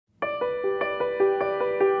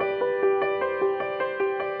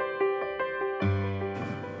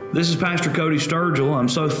This is Pastor Cody Sturgill. I'm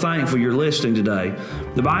so thankful you're listening today.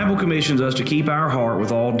 The Bible commissions us to keep our heart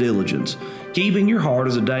with all diligence. Keeping your heart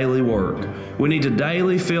is a daily work. We need to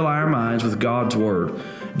daily fill our minds with God's Word.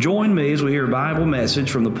 Join me as we hear a Bible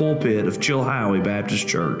message from the pulpit of Chilhowie Baptist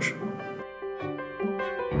Church.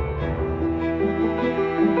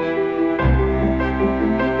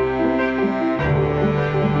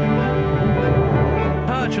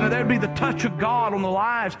 There'd be the touch of God on the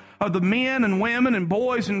lives of the men and women and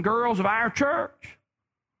boys and girls of our church.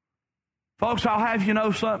 Folks, I'll have you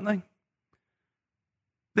know something.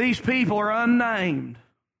 These people are unnamed,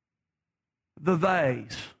 the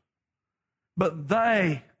theys, but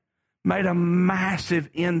they made a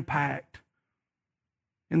massive impact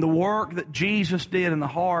in the work that Jesus did in the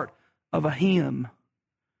heart of a hymn.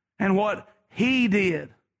 And what he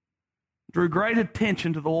did drew great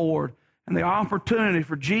attention to the Lord. And the opportunity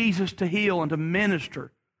for Jesus to heal and to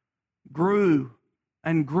minister grew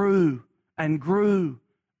and grew and grew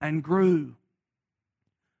and grew.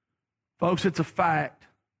 Folks, it's a fact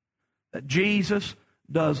that Jesus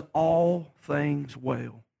does all things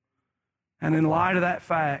well. And in light of that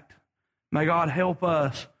fact, may God help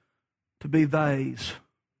us to be theys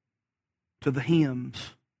to the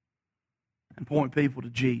hymns and point people to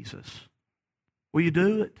Jesus. Will you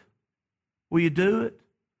do it? Will you do it?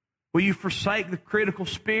 Will you forsake the critical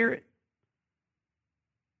spirit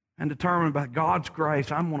and determine by God's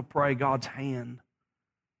grace, I'm going to pray God's hand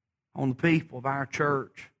on the people of our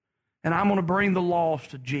church. And I'm going to bring the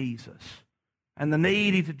lost to Jesus and the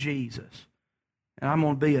needy to Jesus. And I'm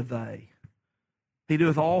going to be a they. He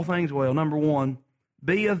doeth all things well. Number one,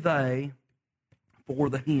 be a they for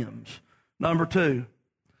the hymns. Number two,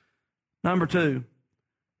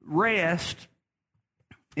 rest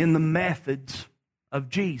in the methods of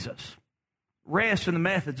Jesus. Rest in the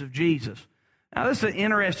methods of Jesus. Now, this is an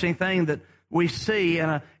interesting thing that we see and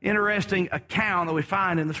an interesting account that we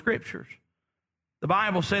find in the Scriptures. The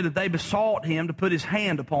Bible said that they besought him to put his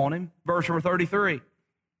hand upon him, verse number 33.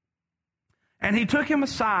 And he took him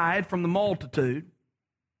aside from the multitude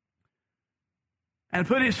and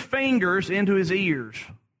put his fingers into his ears.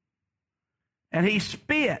 And he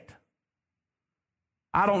spit.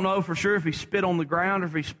 I don't know for sure if he spit on the ground or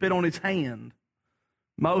if he spit on his hand.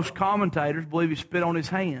 Most commentators believe he spit on his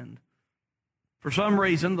hand. For some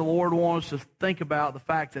reason, the Lord wants us to think about the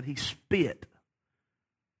fact that he spit.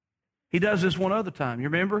 He does this one other time. You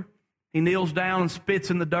remember? He kneels down and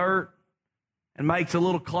spits in the dirt and makes a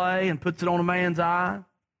little clay and puts it on a man's eye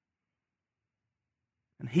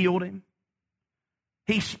and healed him.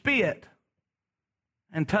 He spit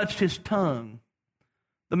and touched his tongue.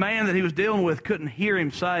 The man that he was dealing with couldn't hear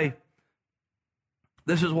him say,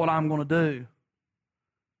 "This is what I'm going to do."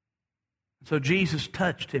 So Jesus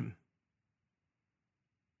touched him.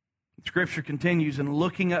 Scripture continues, and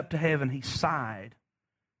looking up to heaven, he sighed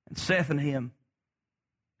and saith unto him,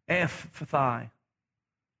 Ephphathai,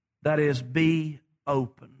 that is, be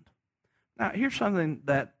opened. Now, here's something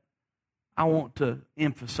that I want to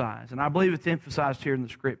emphasize, and I believe it's emphasized here in the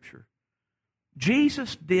Scripture.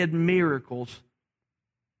 Jesus did miracles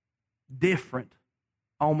different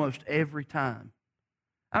almost every time.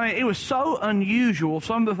 I mean, it was so unusual,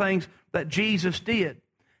 some of the things that Jesus did.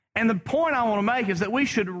 And the point I want to make is that we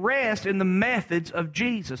should rest in the methods of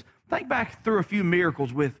Jesus. Think back through a few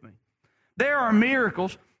miracles with me. There are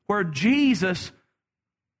miracles where Jesus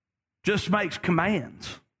just makes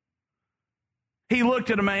commands. He looked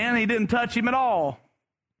at a man, he didn't touch him at all.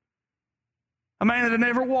 A man that had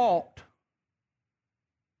never walked.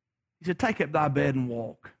 He said, "Take up thy bed and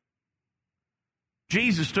walk."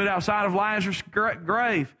 Jesus stood outside of Lazarus'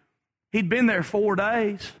 grave. He'd been there 4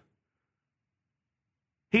 days.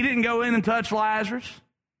 He didn't go in and touch Lazarus,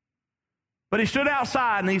 but he stood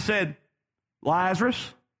outside and he said,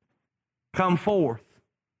 "Lazarus, come forth."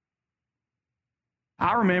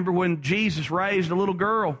 I remember when Jesus raised a little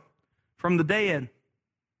girl from the dead.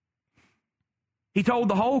 He told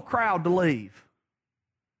the whole crowd to leave.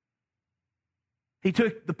 He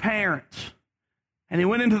took the parents and he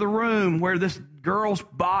went into the room where this girl's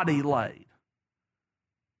body laid.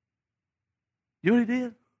 You know what he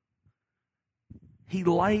did? He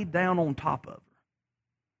laid down on top of her.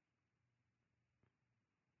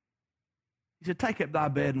 He said, "Take up thy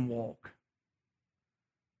bed and walk."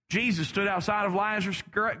 Jesus stood outside of Lazarus'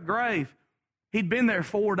 grave. He'd been there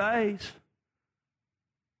 4 days.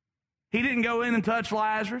 He didn't go in and touch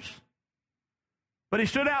Lazarus, but he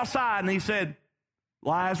stood outside and he said,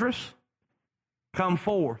 "Lazarus, come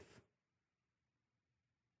forth."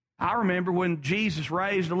 I remember when Jesus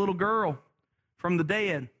raised a little girl from the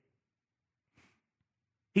dead.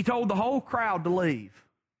 He told the whole crowd to leave.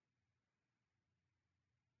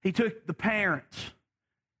 he took the parents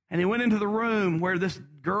and he went into the room where this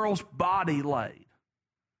girl's body laid.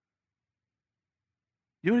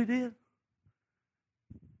 You know what he did?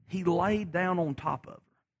 He laid down on top of her.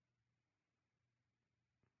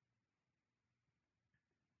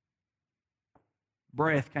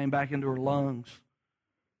 Breath came back into her lungs.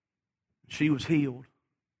 She was healed.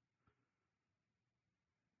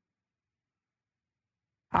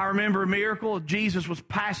 I remember a miracle. Jesus was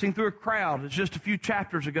passing through a crowd. It's just a few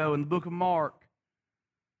chapters ago in the book of Mark.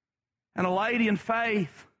 And a lady in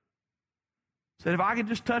faith said, if I could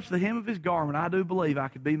just touch the hem of his garment, I do believe I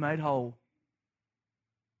could be made whole.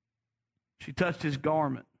 She touched his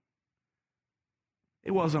garment.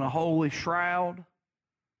 It wasn't a holy shroud.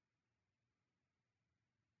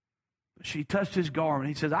 But she touched his garment.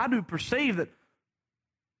 He says, I do perceive that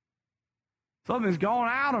something's gone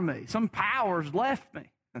out of me. Some power's left me.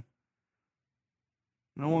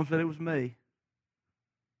 No one said it was me.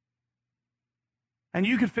 And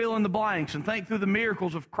you could fill in the blanks and think through the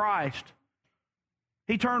miracles of Christ.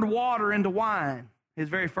 He turned water into wine, his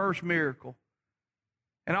very first miracle.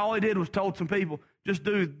 And all he did was told some people, just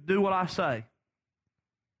do what I say.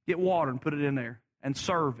 Get water and put it in there and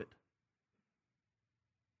serve it.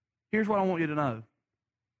 Here's what I want you to know.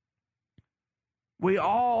 We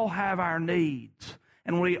all have our needs,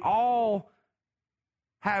 and we all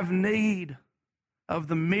have need of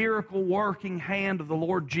the miracle-working hand of the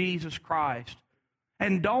Lord Jesus Christ.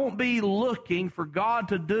 And don't be looking for God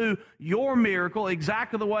to do your miracle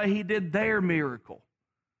exactly the way He did their miracle.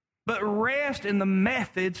 But rest in the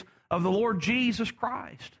methods of the Lord Jesus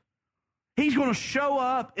Christ. He's going to show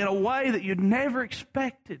up in a way that you'd never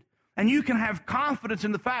expected. And you can have confidence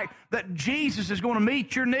in the fact that Jesus is going to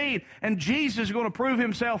meet your need and Jesus is going to prove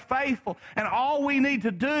Himself faithful. And all we need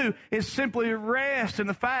to do is simply rest in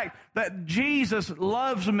the fact that Jesus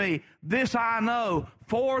loves me. This I know,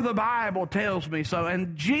 for the Bible tells me so.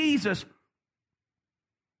 And Jesus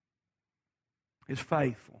is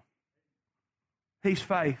faithful. He's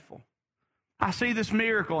faithful. I see this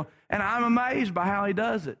miracle and I'm amazed by how He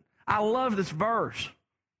does it. I love this verse.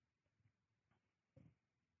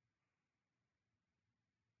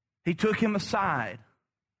 He took him aside.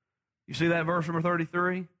 You see that verse number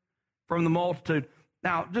 33? From the multitude.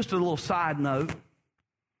 Now, just a little side note.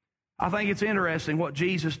 I think it's interesting what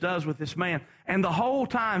Jesus does with this man. And the whole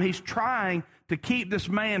time He's trying to keep this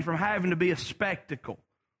man from having to be a spectacle.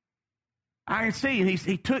 I can see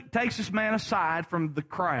he takes this man aside from the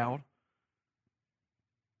crowd,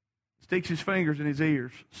 sticks his fingers in his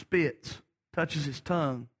ears, spits, touches his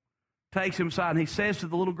tongue, takes him aside, and He says to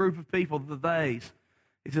the little group of people, the theys,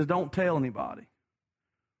 He says, don't tell anybody.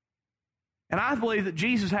 And I believe that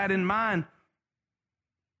Jesus had in mind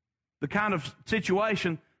the kind of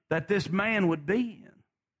situation that this man would be in.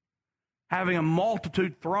 Having a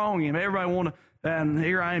multitude throng him. Everybody want to, and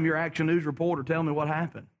here I am, your Action News reporter, tell me what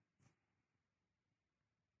happened.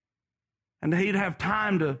 And he'd have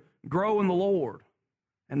time to grow in the Lord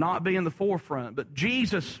and not be in the forefront. But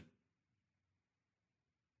Jesus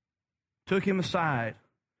took him aside,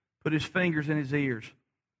 put His fingers in his ears.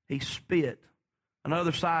 He spit.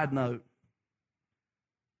 Another side note.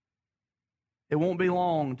 It won't be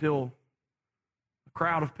long until a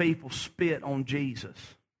crowd of people spit on Jesus.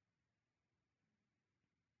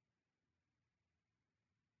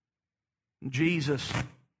 And Jesus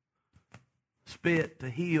spit to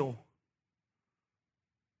heal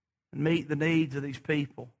and meet the needs of these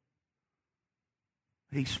people.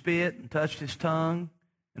 He spit and touched his tongue.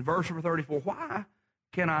 In verse number 34, why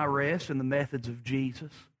can I rest in the methods of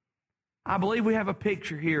Jesus? I believe we have a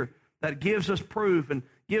picture here that gives us proof and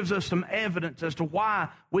gives us some evidence as to why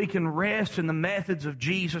we can rest in the methods of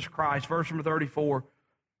Jesus Christ. Verse number 34,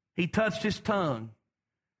 He touched his tongue.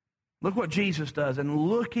 Look what Jesus does. And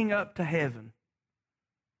looking up to heaven,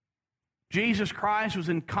 Jesus Christ was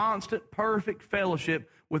in constant, perfect fellowship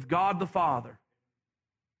with God the Father.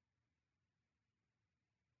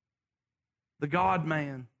 The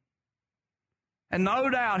God-man. And no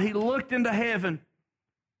doubt He looked into heaven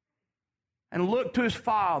and looked to His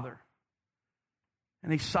Father,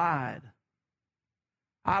 and He sighed.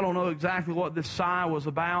 I don't know exactly what this sigh was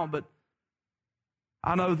about, but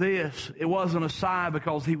I know this. It wasn't a sigh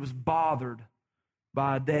because He was bothered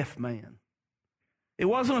by a deaf man. It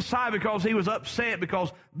wasn't a sigh because He was upset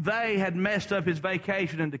because they had messed up His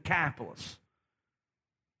vacation in Decapolis.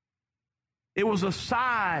 It was a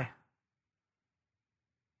sigh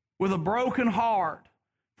with a broken heart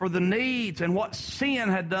for the needs and what sin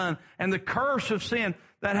had done and the curse of sin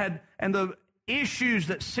that had, and the issues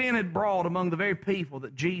that sin had brought among the very people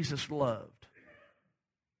that Jesus loved.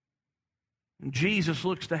 And Jesus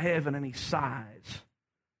looks to heaven and He sighs.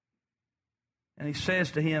 And he says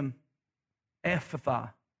to him,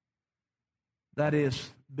 Ephphatha, that is,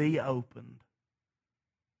 be opened.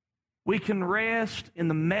 We can rest in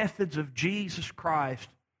the methods of Jesus Christ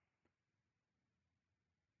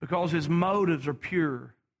because His motives are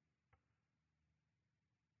pure.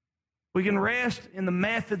 We can rest in the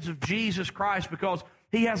methods of Jesus Christ because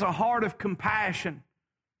He has a heart of compassion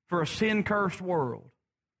for a sin-cursed world.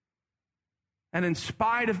 And in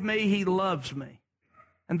spite of me, He loves me.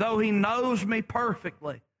 And though He knows me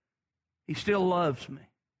perfectly, He still loves me.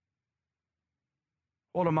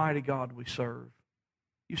 What a mighty God we serve.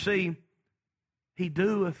 You see, He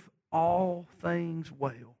doeth all things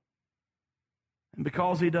well. And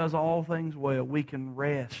because He does all things well, we can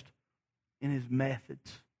rest in His methods.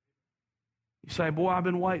 You say, boy, I've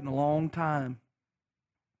been waiting a long time.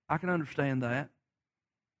 I can understand that.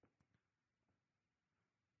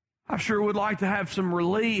 I sure would like to have some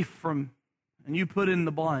relief from, and you put in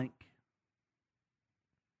the blank.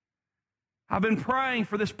 I've been praying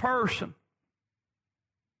for this person.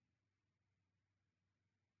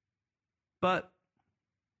 But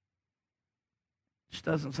it just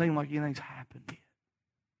doesn't seem like anything's happened yet.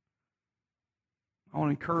 I want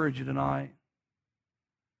to encourage you tonight.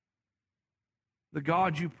 The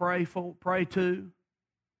God you pray to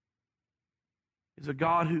is a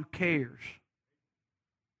God who cares.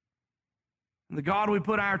 And the God we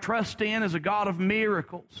put our trust in is a God of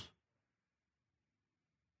miracles.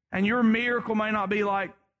 And your miracle may not be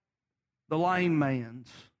like the lame man's.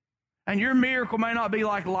 And your miracle may not be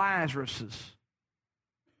like Lazarus's.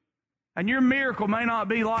 And your miracle may not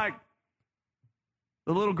be like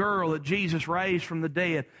the little girl that Jesus raised from the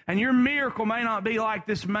dead. And your miracle may not be like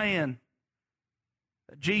this man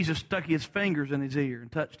that Jesus stuck His fingers in his ear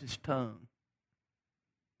and touched his tongue.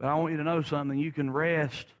 But I want you to know something. You can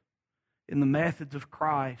rest in the methods of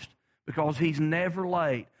Christ because He's never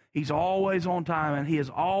late. He's always on time, and He is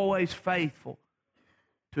always faithful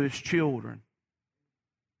to His children.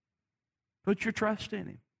 Put your trust in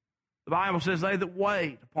Him. The Bible says, they that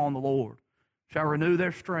wait upon the Lord shall renew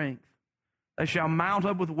their strength. They shall mount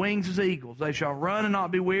up with wings as eagles. They shall run and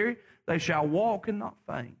not be weary. They shall walk and not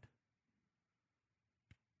faint.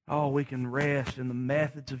 Oh, we can rest in the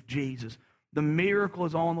methods of Jesus. The miracle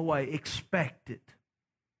is on the way. Expect it.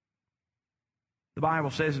 The Bible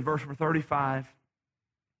says in verse number 35,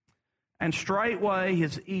 and straightway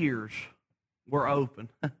his ears were open.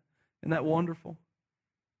 Isn't that wonderful?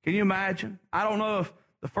 Can you imagine? I don't know if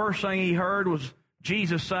the first thing he heard was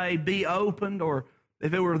Jesus say, be opened, or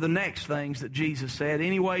if it were the next things that Jesus said.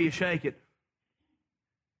 Any way you shake it,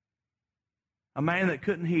 a man that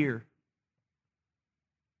couldn't hear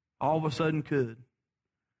all of a sudden could.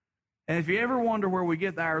 And if you ever wonder where we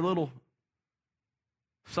get our little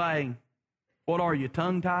saying, what are you,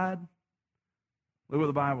 tongue-tied? Look what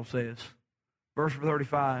the Bible says. Verse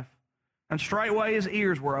 35. And straightway his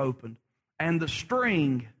ears were opened, and the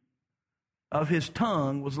string of his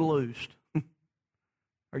tongue was loosed.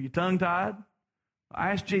 Are you tongue-tied?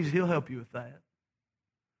 I ask Jesus, He'll help you with that.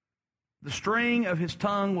 The string of his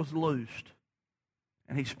tongue was loosed,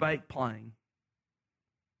 and he spake plain.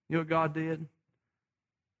 You know what God did?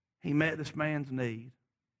 He met this man's need.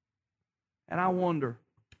 And I wonder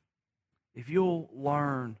if you'll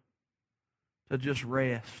learn to just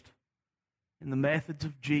rest in the methods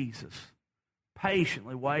of Jesus,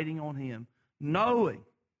 patiently waiting on Him, knowing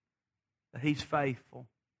that He's faithful.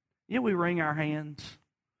 You know, we wring our hands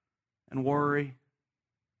and worry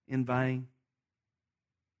in vain.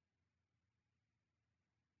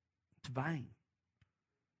 It's vain.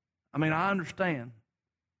 I mean, I understand.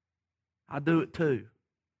 I do it too.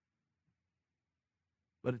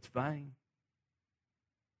 But it's vain.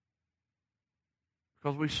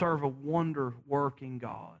 Because we serve a wonder-working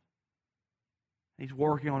God. He's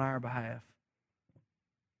working on our behalf.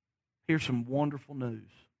 Here's some wonderful news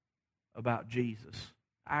about Jesus,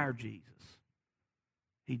 our Jesus.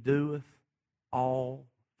 He doeth all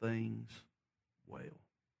things well.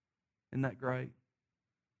 Isn't that great?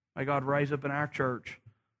 May God raise up in our church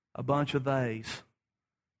a bunch of theys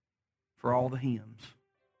for all the hymns.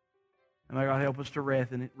 And may God help us to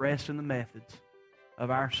rest in the methods of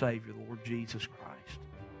our Savior, the Lord Jesus Christ.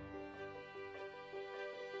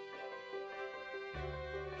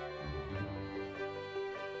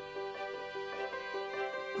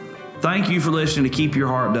 Thank you for listening to Keep Your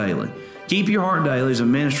Heart Daily. Keep Your Heart Daily is a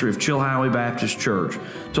ministry of Chilhowie Baptist Church.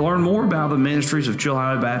 To learn more about the ministries of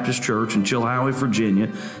Chilhowie Baptist Church in Chilhowie,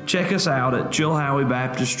 Virginia, check us out at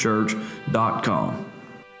chilhowiebaptistchurch.com.